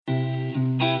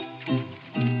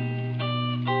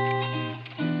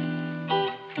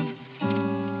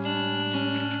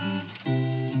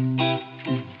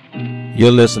You're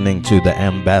listening to the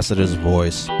Ambassador's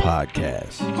Voice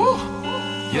podcast.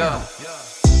 Yeah.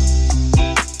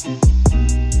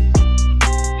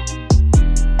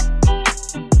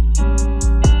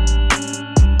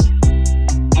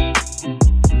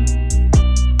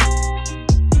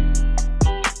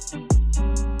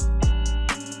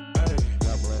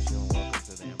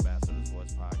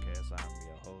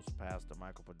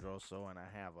 Michael Pedroso, and I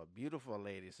have a beautiful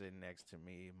lady sitting next to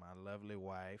me, my lovely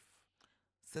wife,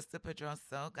 Sister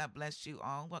Pedroso. God bless you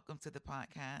all. Welcome to the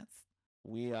podcast.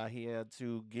 We are here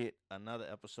to get another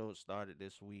episode started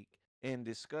this week in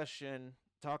discussion,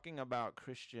 talking about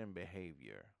Christian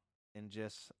behavior and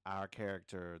just our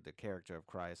character, the character of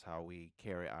Christ, how we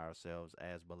carry ourselves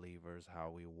as believers, how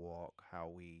we walk, how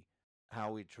we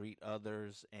treat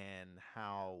others, and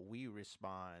how we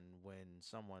respond when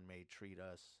someone may treat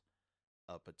us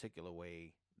a particular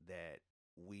way that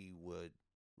we would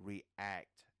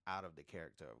react out of the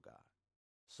character of God.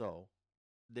 So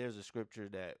there's a scripture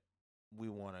that we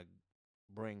want to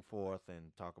bring forth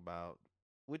and talk about,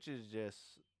 which is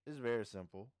very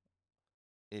simple.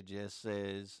 It just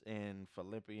says in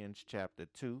Philippians chapter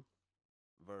 2,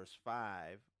 verse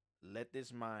 5, let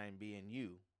this mind be in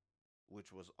you,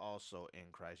 which was also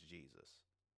in Christ Jesus.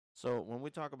 So when we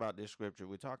talk about this scripture,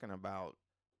 we're talking about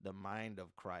the mind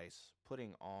of Christ,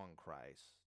 putting on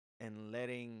Christ, and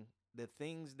letting the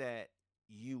things that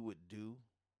you would do,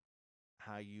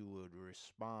 how you would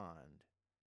respond,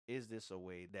 is this a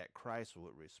way that Christ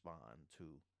would respond to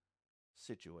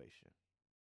situation?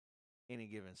 Any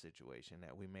given situation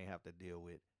that we may have to deal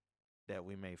with, that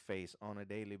we may face on a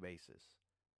daily basis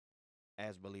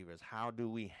as believers. How do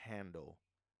we handle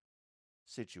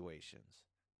situations?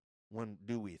 When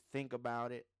do we think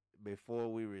about it before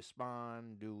we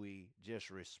respond? Do we just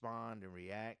respond and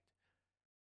react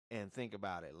and think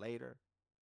about it later?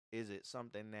 Is it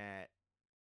something that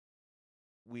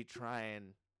we try and,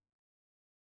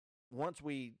 once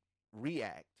we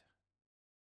react,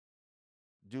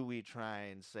 do we try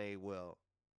and say, well,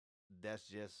 that's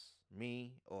just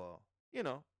me? Or,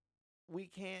 we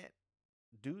can't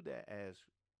do that as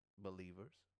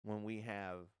believers when we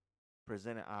have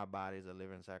presented our bodies a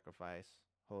living sacrifice,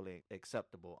 wholly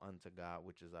acceptable unto God,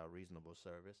 which is our reasonable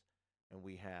service, and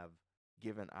we have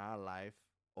given our life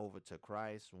over to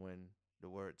Christ when the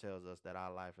word tells us that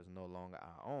our life is no longer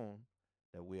our own,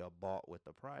 that we are bought with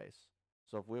a price.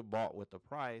 So if we're bought with a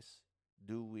price,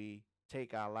 do we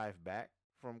take our life back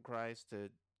from Christ to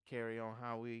carry on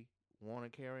how we want to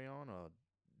carry on, or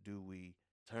do we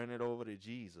turn it over to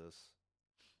Jesus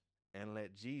and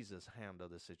let Jesus handle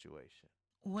the situation?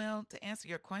 Well, to answer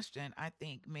your question, I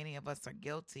think many of us are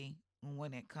guilty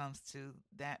when it comes to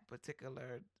that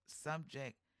particular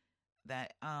subject,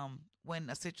 that when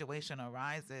a situation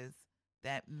arises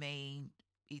that may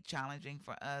be challenging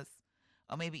for us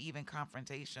or maybe even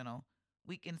confrontational,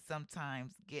 we can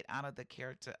sometimes get out of the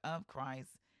character of Christ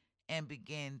and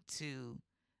begin to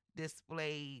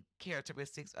display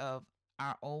characteristics of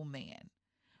our old man.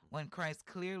 When Christ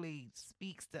clearly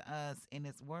speaks to us in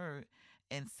his word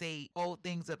and say, old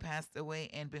things are passed away,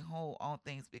 and behold, all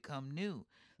things become new.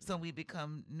 So we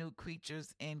become new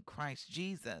creatures in Christ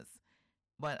Jesus.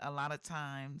 But a lot of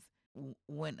times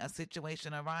when a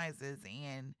situation arises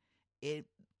and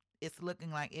it's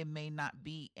looking like it may not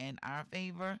be in our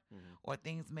favor, or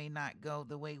things may not go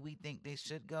the way we think they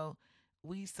should go,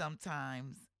 we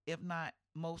sometimes, if not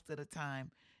most of the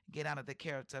time, get out of the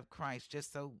character of Christ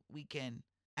just so we can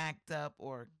act up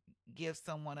or give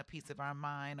someone a piece of our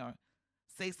mind or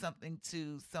say something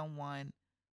to someone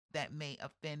that may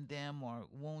offend them or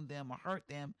wound them or hurt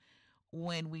them,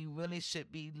 when we really should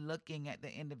be looking at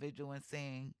the individual and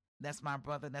saying, that's my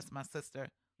brother, that's my sister.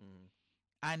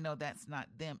 I know that's not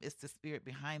them. It's the spirit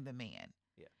behind the man.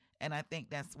 Yeah. And I think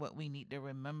that's what we need to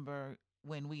remember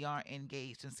when we are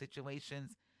engaged in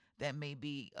situations that may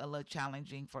be a little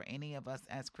challenging for any of us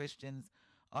as Christians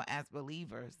or as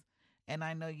believers. And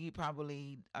I know you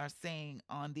probably are saying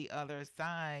on the other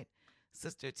side,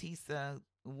 Sister Tisa,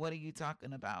 what are you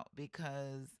talking about?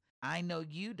 Because I know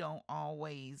you don't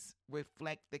always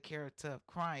reflect the character of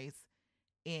Christ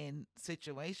in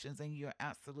situations, and you're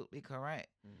absolutely correct.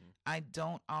 I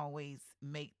don't always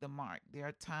make the mark. There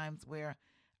are times where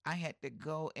I had to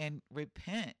go and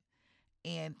repent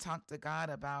and talk to God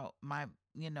about my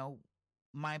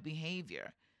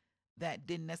behavior that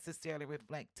didn't necessarily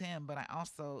reflect him, but I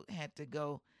also had to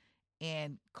go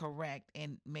and correct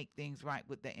and make things right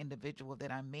with the individual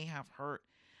that I may have hurt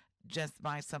just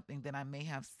by something that I may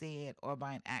have said or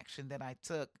by an action that I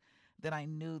took that I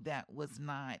knew that was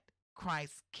not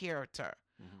Christ's character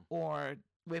or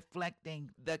reflecting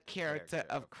the character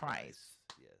of Christ.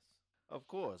 Yes. Of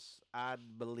course, I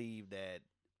believe that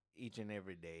each and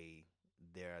every day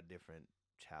there are different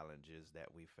challenges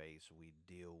that we face. We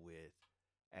deal with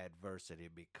adversity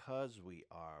because we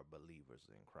are believers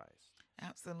in Christ.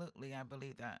 Absolutely, I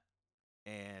believe that.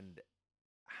 And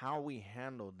how we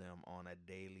handle them on a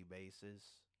daily basis,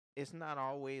 it's not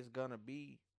always going to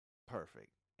be perfect.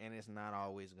 And it's not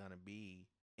always going to be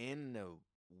in the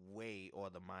way or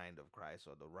the mind of Christ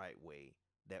or the right way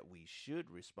that we should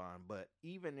respond. But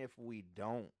even if we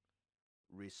don't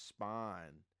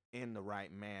respond in the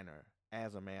right manner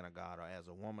as a man of God or as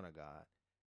a woman of God,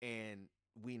 and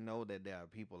we know that there are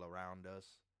people around us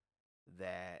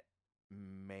that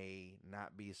may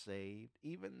not be saved,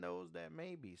 even those that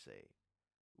may be saved,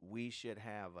 we should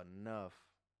have enough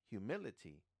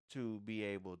humility to be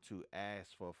able to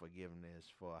ask for forgiveness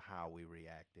for how we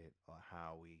reacted or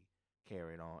how we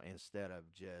carried on instead of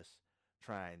just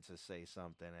trying to say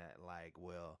something like,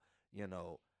 well, you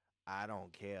know, I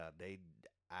don't care.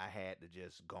 I had to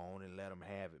just go on and let them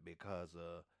have it because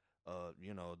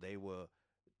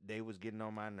they was getting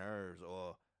on my nerves,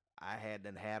 or I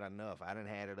hadn't had enough. I didn't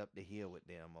had it up to here with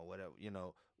them or whatever.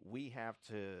 We have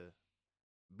to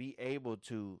be able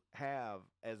to have,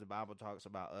 as the Bible talks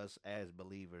about us as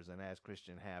believers and as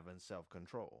Christian, having self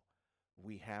control.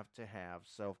 We have to have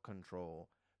self control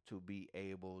to be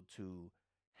able to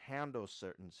handle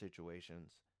certain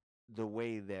situations the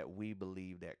way that we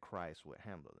believe that Christ would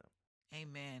handle them.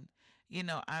 Amen.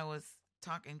 I was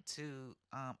talking to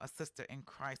a sister in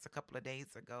Christ a couple of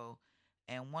days ago,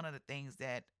 and one of the things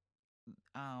that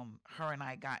her and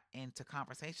I got into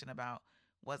conversation about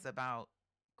was about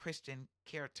Christian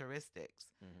characteristics,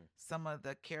 Mm-hmm. some of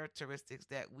the characteristics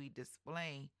that we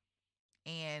display.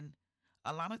 And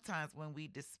a lot of times when we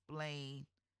display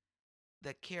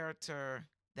the character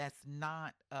that's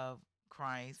not of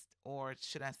Christ, or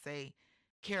should I say,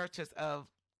 characteristics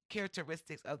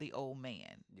of the old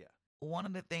man. Yeah. One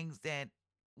of the things that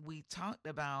we talked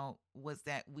about was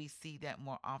that we see that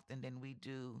more often than we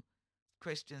do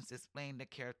Christians displaying the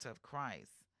character of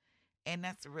Christ. And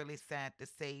that's really sad to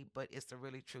say, but it's a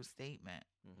really true statement.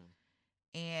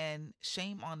 Mm-hmm. And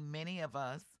shame on many of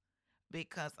us,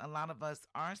 because a lot of us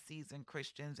are seasoned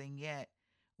Christians, and yet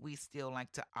we still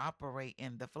like to operate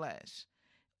in the flesh.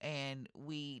 And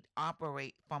we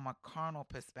operate from a carnal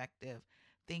perspective,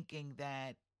 thinking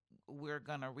that we're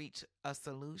going to reach a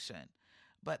solution.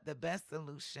 But the best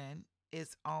solution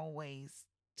is always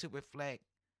to reflect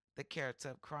the character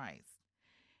of Christ.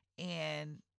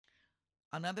 And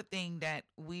another thing that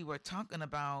we were talking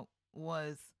about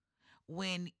was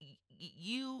when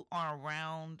you are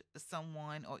around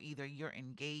someone, or either you're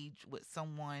engaged with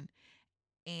someone,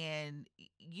 and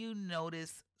you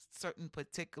notice certain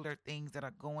particular things that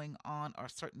are going on, or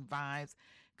certain vibes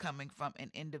coming from an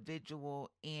individual,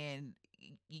 and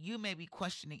you may be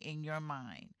questioning in your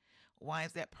mind, why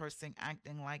is that person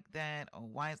acting like that, or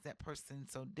why is that person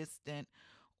so distant,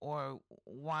 or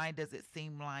why does it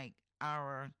seem like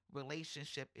our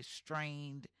relationship is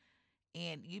strained,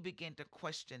 and you begin to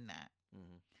question that.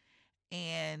 Mm-hmm.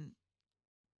 And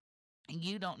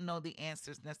you don't know the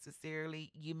answers necessarily.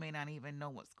 You may not even know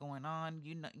what's going on.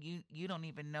 You don't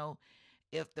even know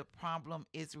if the problem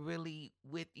is really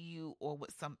with you or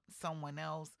with someone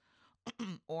else,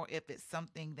 or if it's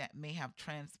something that may have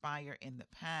transpired in the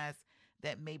past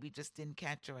that maybe just didn't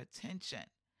catch your attention.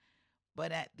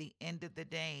 But at the end of the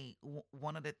day,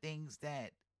 one of the things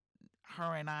that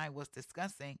her and I was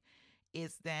discussing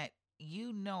is that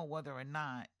whether or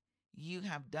not you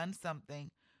have done something,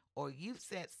 or you've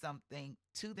said something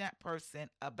to that person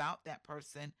about that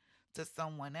person to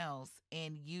someone else,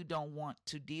 and you don't want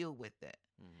to deal with it.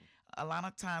 Mm-hmm. A lot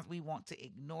of times we want to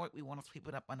ignore it. We want to sweep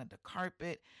it up under the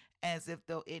carpet as if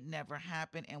though it never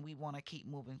happened, and we want to keep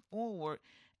moving forward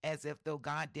as if though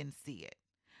God didn't see it.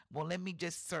 Well, let me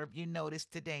just serve you notice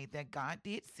today that God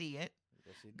did see it.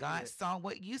 Yes, he God did. saw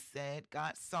what you said.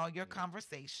 God saw your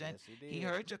conversation. Yes, he He did.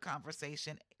 heard your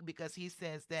conversation, because he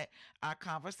says that our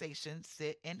conversations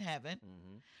sit in heaven.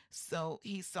 Mm-hmm. So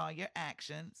he saw your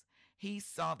actions. He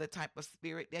saw the type of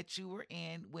spirit that you were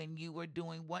in when you were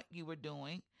doing what you were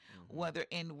doing, Mm-hmm. whether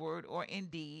in word or in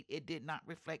deed. It did not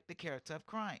reflect the character of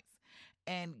Christ.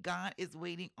 And God is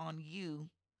waiting on you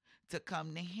to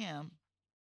come to him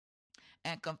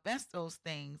and confess those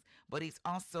things, but he's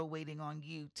also waiting on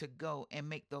you to go and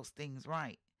make those things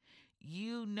right.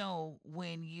 You know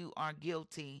when you are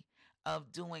guilty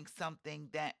of doing something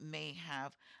that may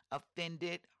have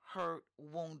offended, hurt,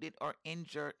 wounded, or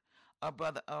injured a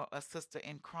brother or a sister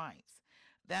in Christ.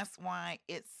 That's why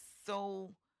it's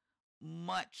so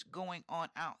much going on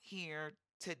out here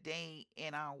today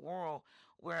in our world,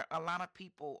 where a lot of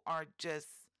people are just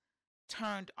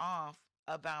turned off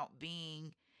about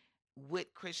being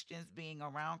with Christians, being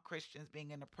around Christians,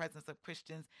 being in the presence of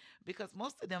Christians, because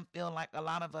most of them feel like a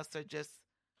lot of us are just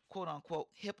quote unquote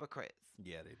hypocrites.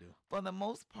 Yeah, they do. For the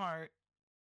most part,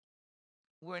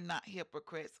 we're not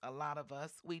hypocrites. A lot of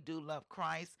us, we do love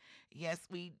Christ. Yes,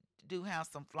 we do have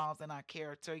some flaws in our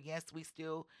character. Yes, we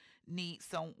still need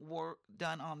some work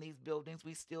done on these buildings.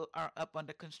 We still are up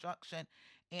under construction,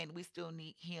 and we still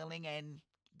need healing and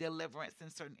deliverance in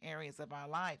certain areas of our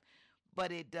life.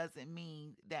 But it doesn't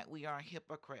mean that we are a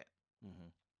hypocrite. Mm-hmm.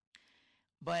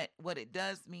 But what it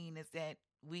does mean is that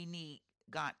we need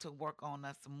God to work on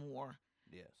us more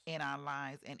Yes. in our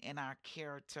lives and in our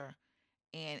character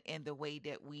and in the way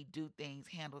that we do things,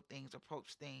 handle things,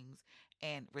 approach things,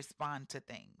 and respond to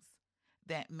things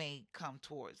that may come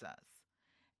towards us.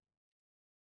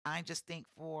 I just think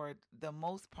for the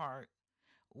most part,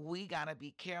 we got to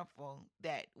be careful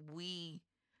that we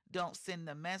don't send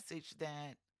the message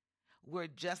that we're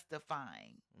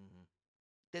justifying Mm-hmm.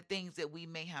 the things that we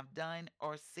may have done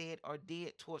or said or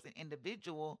did towards an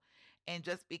individual. And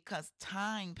just because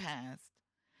time passed,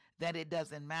 that it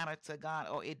doesn't matter to God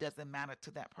or it doesn't matter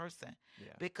to that person.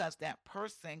 Yeah. Because that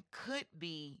person could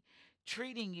be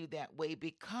treating you that way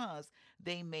because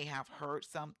they may have heard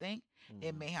something. Mm-hmm.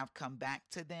 It may have come back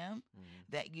to them Mm-hmm.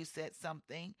 that you said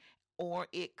something, or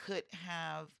it could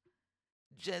have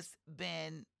just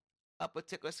been a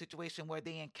particular situation where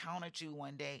they encountered you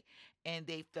one day and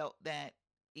they felt that,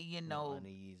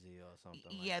 uneasy or something.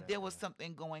 yeah, like that. there was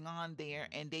something going on there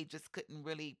Mhm. and they just couldn't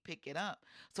really pick it up.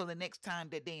 So the next time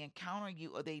that they encounter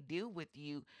you or they deal with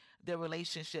you, the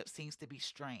relationship seems to be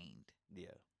strained.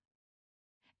 Yeah.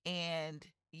 And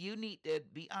you need to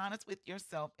be honest with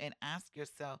yourself and ask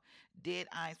yourself, did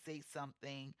I say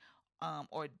something,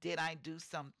 or did I do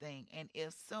something? And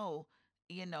if so,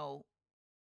 you know,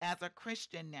 as a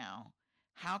Christian now,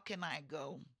 how can I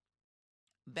go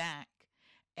back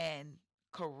and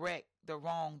correct the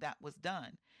wrong that was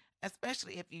done?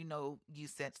 Especially if you know you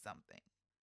said something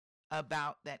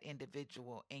about that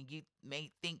individual and you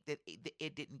may think that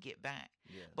it didn't get back.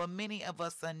 Yes. But many of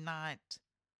us are not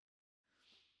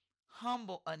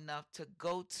humble enough to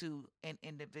go to an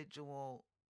individual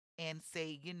and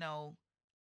say,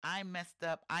 I messed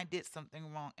up, I did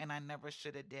something wrong, and I never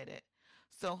should have did it.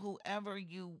 So whoever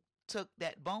you took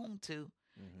that bone to,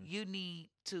 Mm-hmm. you need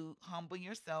to humble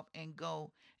yourself and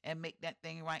go and make that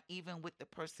thing right, even with the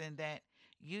person that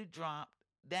you dropped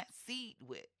that seed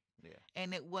with. Yeah.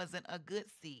 And it wasn't a good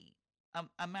seed.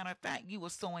 A matter of fact, you were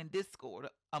sowing discord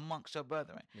amongst your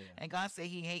brethren. Yeah. And God said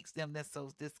he hates them that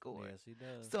sows discord. Yes, he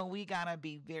does. So we got to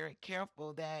be very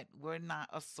careful that we're not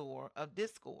a sower of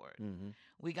discord. Mm-hmm.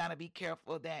 We got to be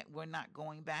careful that we're not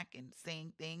going back and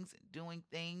saying things and doing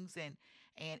things, and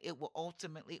it will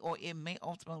ultimately, or it may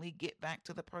ultimately get back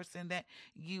to the person that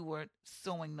you were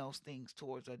sowing those things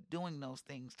towards or doing those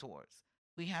things towards.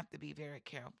 We have to be very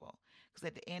careful because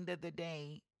at the end of the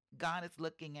day, God is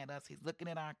looking at us. He's looking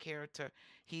at our character.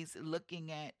 He's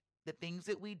looking at the things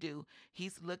that we do.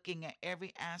 He's looking at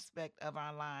every aspect of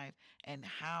our life and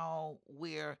how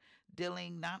we're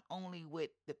dealing not only with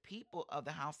the people of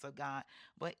the house of God,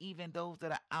 but even those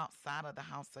that are outside of the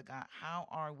house of God. How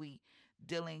are we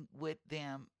dealing with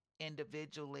them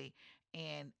individually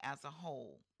and as a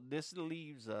whole? This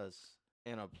leaves us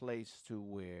in a place to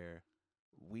where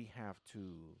we have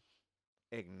to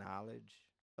acknowledge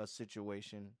a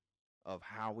situation of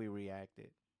how we reacted.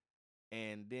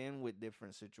 And then with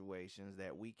different situations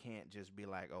that we can't just be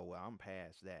like, oh, well, I'm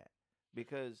past that.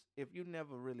 Because if you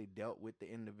never really dealt with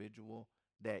the individual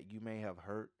that you may have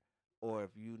hurt, or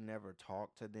if you never talk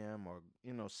to them or,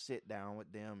 sit down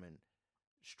with them and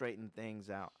straighten things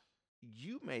out,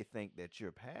 you may think that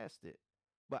you're past it.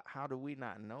 But how do we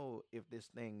not know if this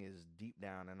thing is deep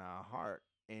down in our heart?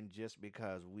 And just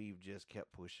because we've just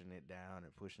kept pushing it down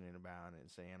and pushing it about and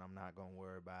saying, I'm not going to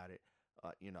worry about it.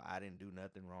 I didn't do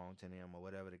nothing wrong to them or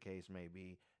whatever the case may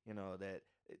be, that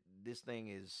this thing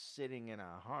is sitting in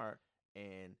our heart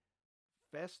and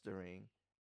festering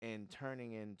and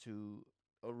turning into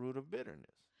a root of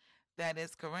bitterness. That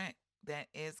is correct. That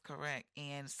is correct.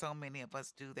 And so many of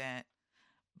us do that.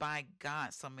 By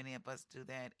God, so many of us do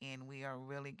that. And we are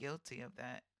really guilty of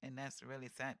that. And that's really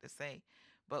sad to say.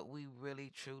 But we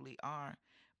really, truly are.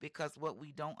 Because what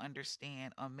we don't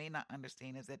understand or may not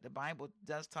understand is that the Bible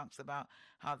does talks about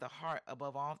how the heart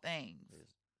above all things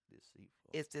It's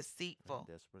deceitful. is deceitful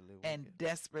And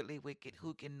desperately wicked. wicked.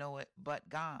 Who can know it but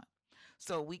God?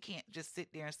 So we can't just sit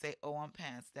there and say, oh, I'm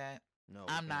past that. No,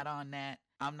 I'm not on that.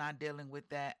 I'm not dealing with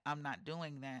that. I'm not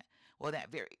doing that. Well, that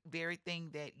very thing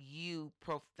that you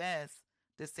profess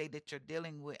to say that you're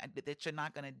dealing with, that you're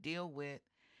not going to deal with,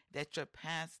 that you're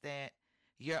past that,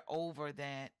 you're over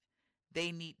that,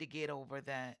 they need to get over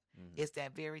that. It's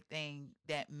that very thing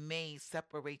that may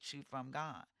separate you from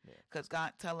God. Because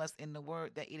God tell us in the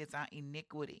word that it is our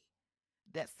iniquity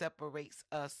that separates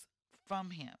us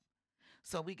from him.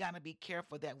 So we got to be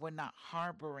careful that we're not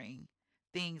harboring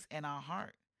things in our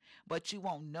heart. But you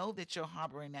won't know that you're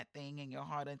harboring that thing in your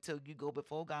heart until you go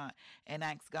before God and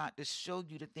ask God to show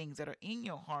you the things that are in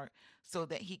your heart so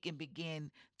that he can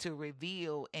begin to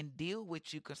reveal and deal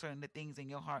with you concerning the things in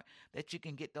your heart, that you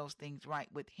can get those things right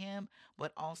with him,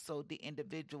 but also the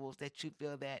individuals that you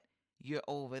feel that you're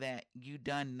over that, you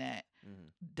done that,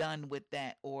 done with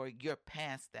that, or you're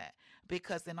past that.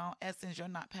 Because in all essence, you're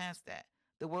not past that.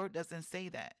 The word doesn't say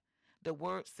that. The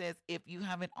word says if you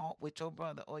have an ought with your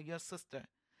brother or your sister,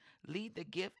 leave the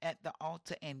gift at the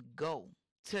altar and go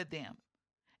to them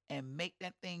and make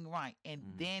that thing right, and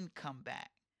then come back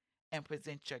and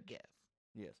present your gift.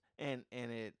 Yes. And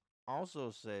it also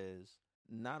says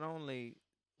not only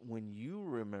when you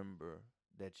remember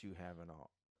that you have an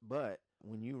ought, but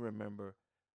when you remember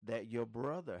that your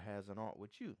brother has an ought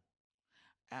with you.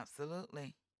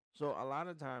 Absolutely. So a lot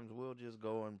of times we'll just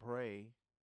go and pray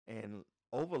and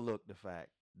overlook the fact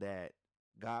that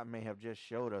God may have just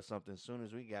showed us something as soon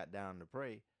as we got down to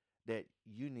pray, that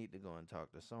you need to go and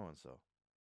talk to so-and-so,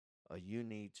 or you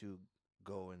need to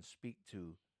go and speak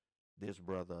to this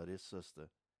brother or this sister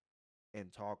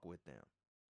and talk with them.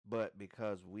 But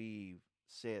because we've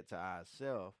said to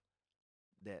ourselves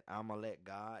that I'm going to let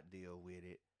God deal with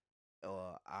it,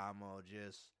 or I'm going to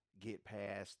just get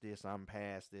past this, I'm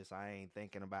past this, I ain't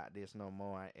thinking about this no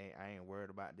more, I ain't worried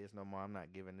about this no more, I'm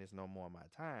not giving this no more of my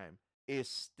time, it's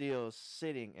still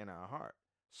sitting in our heart.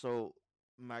 So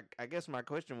I guess my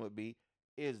question would be,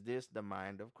 is this the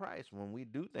mind of Christ when we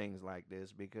do things like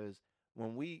this? Because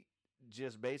when we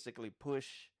just basically push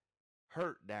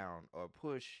hurt down, or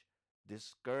push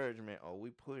discouragement, or we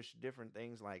push different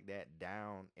things like that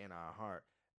down in our heart,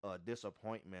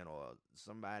 disappointment, or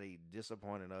somebody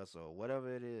disappointed us, or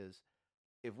whatever it is,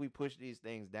 if we push these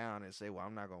things down and say, well,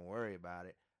 I'm not going to worry about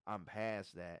it, I'm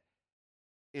past that,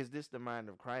 is this the mind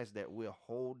of Christ that we're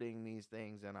holding these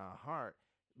things in our heart?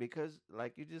 Because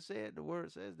like you just said, the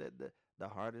word says that the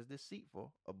heart is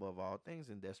deceitful above all things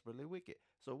and desperately wicked.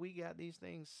 So we got these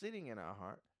things sitting in our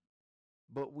heart,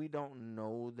 but we don't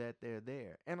know that they're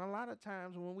there. And a lot of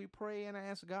times when we pray and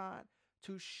ask God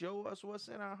to show us what's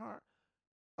in our heart,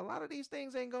 a lot of these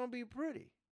things ain't going to be pretty.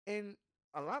 And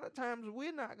a lot of times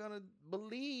we're not going to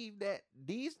believe that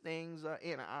these things are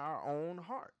in our own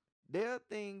heart. There are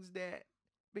things that,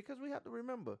 because we have to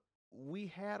remember, we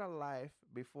had a life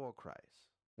before Christ.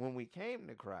 When we came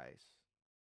to Christ,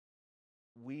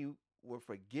 we were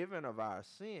forgiven of our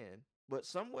sin, but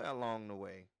somewhere along the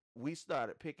way, we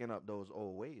started picking up those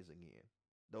old ways again.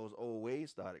 Those old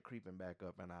ways started creeping back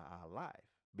up in our life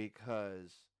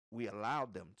because we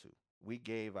allowed them to. We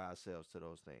gave ourselves to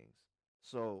those things.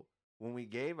 So when we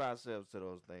gave ourselves to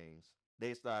those things,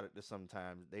 they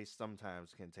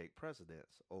sometimes can take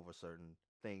precedence over certain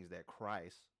things that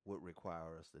Christ would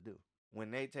require us to do.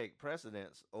 When they take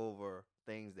precedence over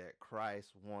things that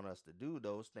Christ want us to do,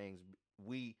 those things,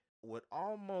 we would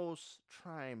almost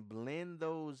try and blend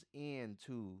those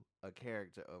into a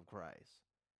character of Christ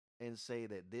and say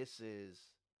that this is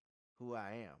who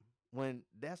I am. When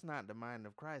that's not the mind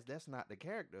of Christ, that's not the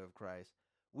character of Christ.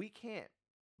 We can't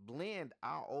blend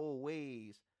our old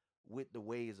ways with the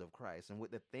ways of Christ and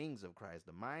with the things of Christ,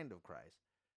 the mind of Christ,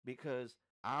 because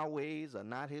our ways are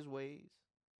not his ways.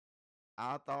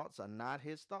 Our thoughts are not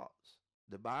his thoughts.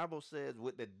 The Bible says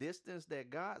with the distance that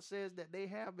God says that they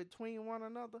have between one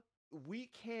another, we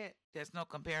can't. There's no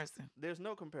comparison. There's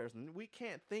no comparison. We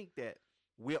can't think that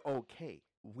we're okay.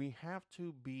 We have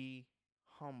to be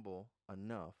humble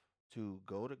enough to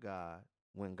go to God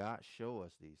when God show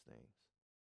us these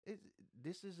things.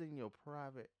 This is in your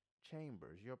private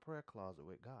chambers, your prayer closet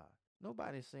with God.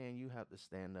 Nobody's saying you have to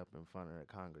stand up in front of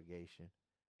the congregation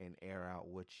and air out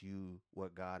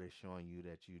what God is showing you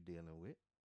that you're dealing with.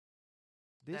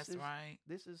 That's right.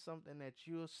 This is something that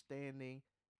you're standing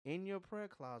in your prayer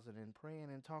closet and praying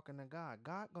and talking to God.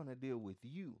 God gonna deal with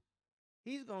you.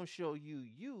 He's gonna show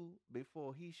you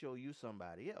before he show you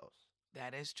somebody else.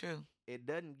 That is true. It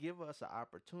doesn't give us an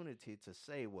opportunity to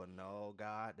say, well, no,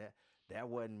 God, that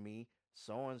wasn't me.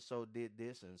 So-and-so did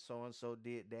this and so-and-so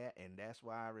did that, and that's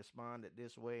why I responded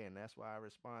this way and that's why I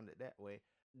responded that way.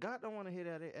 God don't want to hear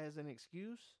that as an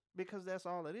excuse, because that's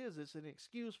all it is. It's an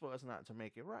excuse for us not to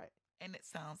make it right. And it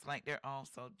sounds like they're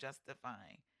also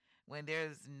justifying when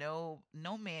there's no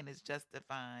man is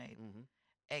justified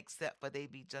except for they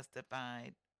be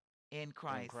justified in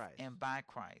Christ and by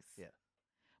Christ. Yeah.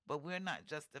 but we're not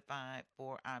justified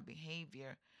for our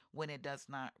behavior when it does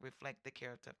not reflect the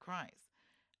character of Christ.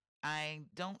 I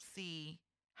don't see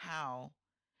how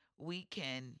we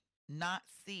can not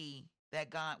see that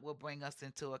God will bring us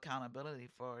into accountability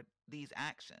for these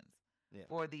actions, Yeah.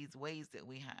 for these ways that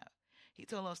we have. He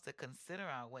told us to consider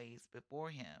our ways before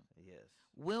Him. Yes.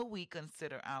 Will we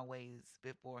consider our ways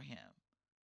before Him?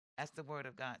 As the Word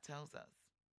of God tells us.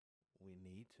 We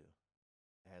need to.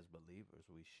 As believers,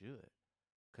 we should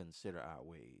consider our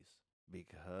ways,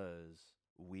 because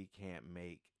we can't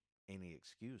make any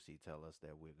excuse. He tell us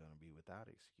that we're going to be without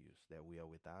excuse, that we are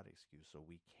without excuse. So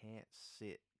we can't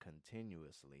sit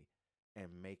continuously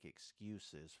and make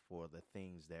excuses for the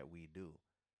things that we do.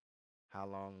 How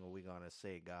long are we going to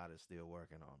say God is still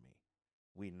working on me?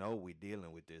 We know we're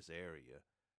dealing with this area,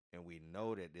 and we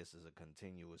know that this is a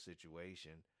continuous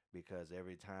situation, because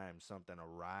every time something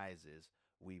arises,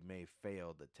 we may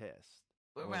fail the test.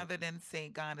 But rather than say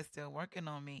God is still working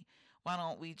on me, why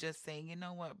don't we just say, you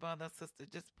know what, brother, sister,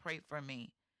 just pray for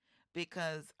me,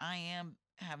 because I am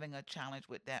having a challenge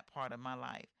with that part of my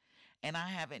life, and I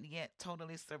haven't yet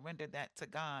totally surrendered that to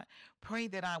God. Pray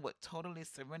that I would totally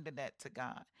surrender that to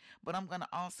God. But I'm going to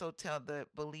also tell the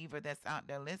believer that's out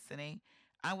there listening,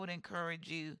 I would encourage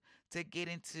you to get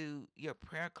into your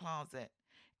prayer closet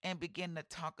and begin to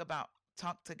talk to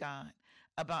God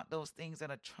about those things that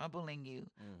are troubling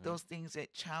you, those things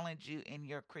that challenge you in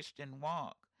your Christian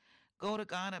walk. Go to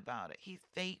God about it. He's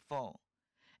faithful,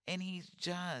 and He's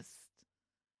just,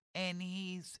 and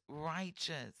He's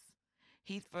righteous.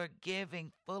 He's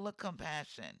forgiving, full of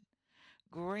compassion,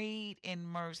 great in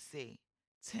mercy,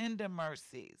 tender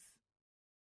mercies.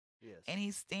 Yes. And He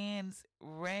stands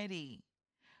ready,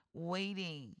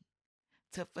 waiting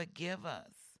to forgive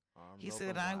us. He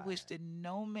said, I wish that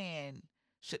no man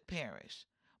should perish,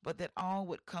 but that all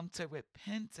would come to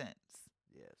repentance.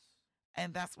 Yes.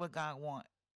 And that's what God wants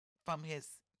from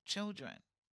His children.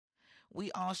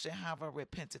 We all should have a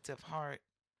repentative heart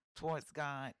towards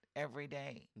God every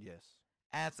day. Yes.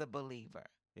 As a believer.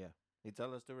 Yeah. He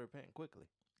tells us to repent quickly.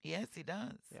 Yes, He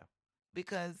does. Yeah.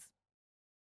 Because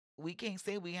we can't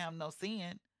say we have no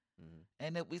sin.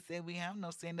 And if we say we have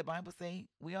no sin, the Bible say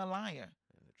we are a liar.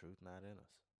 And the truth not in us.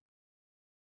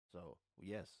 So,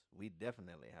 yes, we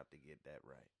definitely have to get that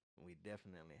right. We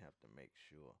definitely have to make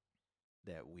sure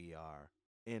that we are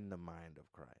in the mind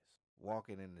of Christ,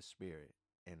 walking in the Spirit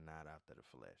and not after the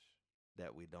flesh,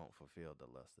 that we don't fulfill the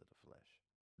lust of the flesh.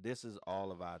 This is all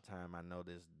of our time. I know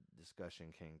this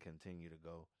discussion can continue to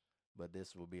go, but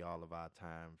this will be all of our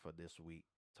time for this week,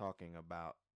 talking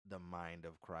about the mind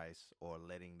of Christ, or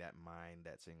letting that mind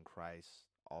that's in Christ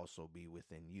also be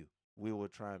within you. We will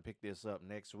try and pick this up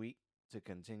next week to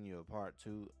continue a part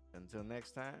 2. Until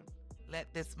next time,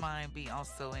 let this mind be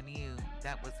also in you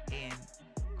that was in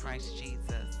Christ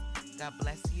Jesus. God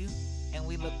bless you, and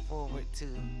we look forward to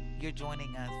your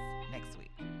joining us next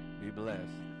week. Be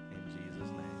blessed in Jesus'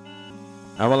 name.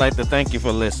 I would like to thank you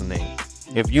for listening.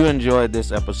 If you enjoyed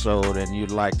this episode and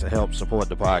you'd like to help support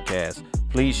the podcast,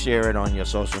 please share it on your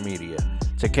social media.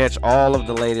 To catch all of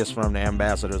the latest from the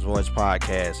Ambassador's Voice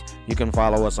podcast, you can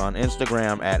follow us on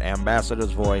Instagram at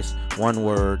Ambassador's Voice, one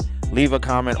word. Leave a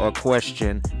comment or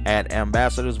question at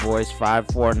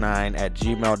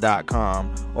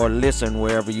ambassadorsvoice549@gmail.com, or listen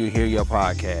wherever you hear your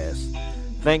podcast.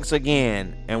 Thanks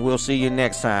again, and we'll see you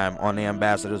next time on the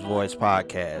Ambassador's Voice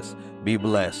podcast. Be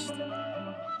blessed.